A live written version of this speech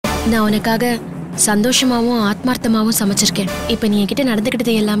நான் உனக்காக சந்தோஷமாவும் ஆத்மார்த்தமாவும் சமைச்சிருக்கேன். இப்ப நீ என்கிட்ட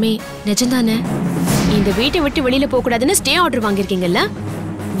நடந்துக்கிட்டது எல்லாமே நிஜம்தானே? இந்த வீட்டை விட்டு வெளியில போக கூடாதுன்னு ஸ்டே ஆர்டர் வாங்கிருக்கீங்கல்ல?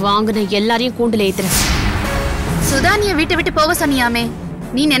 வாங்குன எல்லாரையும் கூண்டுல ஏத்துறேன். சுதா, நீ வீட்டை விட்டு போக சொன்னியாமே,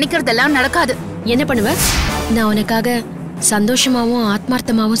 நீ நினைக்கிறதெல்லாம் நடக்காது. என்ன பண்ணுவ? நான் உனக்காக சந்தோஷமாவும்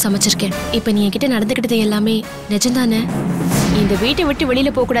ஆத்மார்த்தமாவும் சமைச்சிருக்கேன். இப்ப நீ என்கிட்ட நடந்துக்கிட்டது எல்லாமே நிஜம்தானே? இந்த வீட்டை விட்டு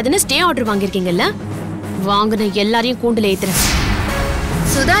வெளியில போக கூடாதுன்னு ஸ்டே ஆர்டர் வாங்கிருக்கீங்கல்ல? வாங்குன எல்லாரையும் கூண்டுல ஏத்துறேன்.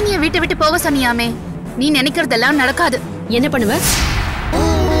 சுதா, நீ வீட்டை விட்டு போக சொன்னியாமே, நீ நினைக்கிறதெல்லாம் நடக்காது. என்ன பண்ணுவ?